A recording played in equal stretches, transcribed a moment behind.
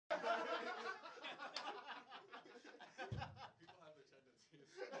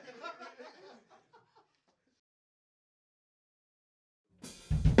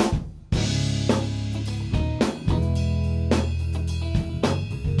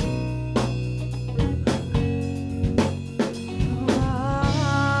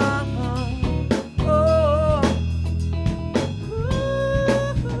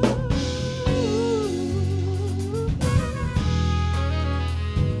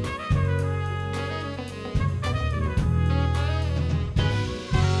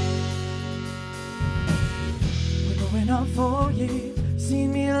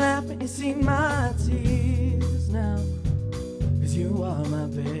seen my tears now, 'cause you are my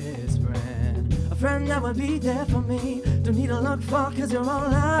best friend. A friend that would be there for me. Don't need to look far, 'cause you're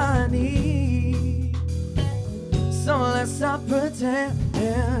all I need. So let's stop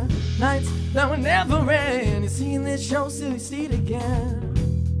pretending nights that will never end. You've seen this show, so you see it again.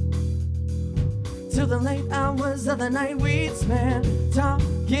 Till the late hours of the night we'd spend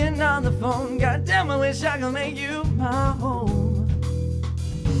talking on the phone. Goddamn, I wish I could make you my home.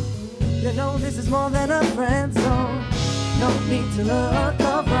 You know this is more than a friend zone. No need to look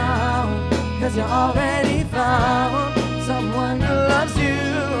around, 'cause you already found someone who loves you.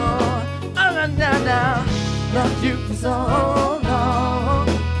 Oh, now, loved you for so long.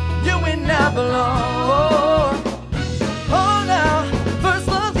 You and I belong. Oh, now, first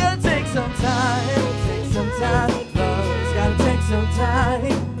love gotta take some time. Take some time, love's gotta take some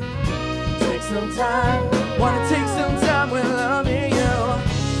time. Take some time, wanna take some time with loving you.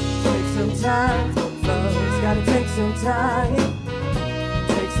 Take some time, love's gotta take some time.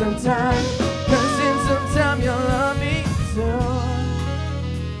 Take some time, 'cause in some time you'll love me too.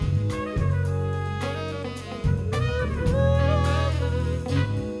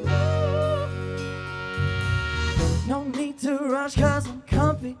 No need to rush, 'cause I'm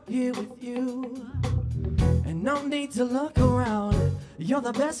comfy here with you. And no need to look around, you're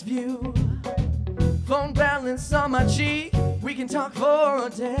the best view. Phone balance on my cheek, we can talk for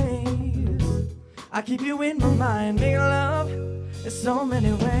days. I keep you in my mind, make love in so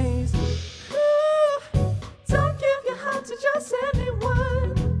many ways. Ooh, don't give your heart to just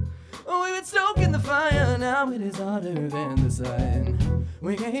anyone. We've been stoking the fire, now it is hotter than the sun.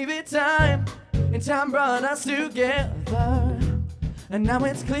 We gave it time, and time brought us together. And now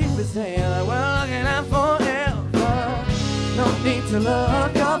it's clear as day that we're looking at forever. No need to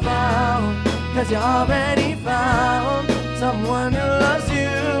look around, 'cause you already found someone who loves you.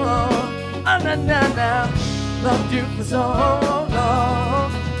 Oh, now, loved you for so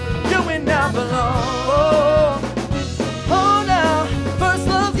long. You and I belong. Oh, now, first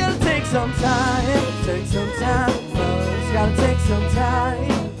love's gotta take some time. Take some time, love's gotta take some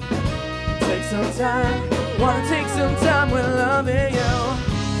time. Take some time, wanna take some time with loving you.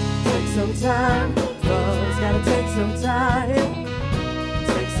 Take some time, love's gotta take some time.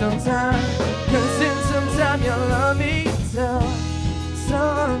 Take some time, 'cause in some time you'll love me too.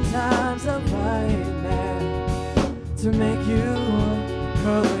 Sometimes the right man to make you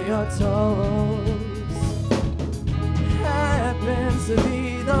curl your toes happens to be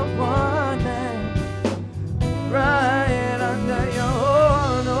the one that right under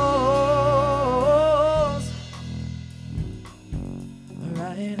your nose.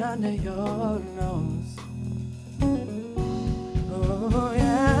 Right under your nose. Oh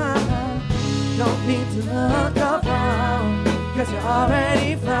yeah. Don't need to look around, 'cause you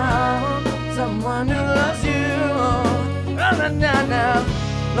already found someone who loves you. Now,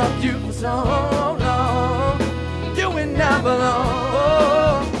 loved you for so long. You and I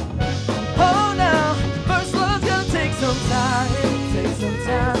belong. Oh, now, first love's gotta take some time. Take some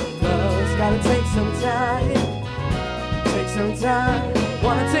time, love's gotta take some time. Take some time,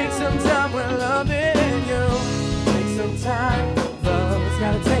 wanna take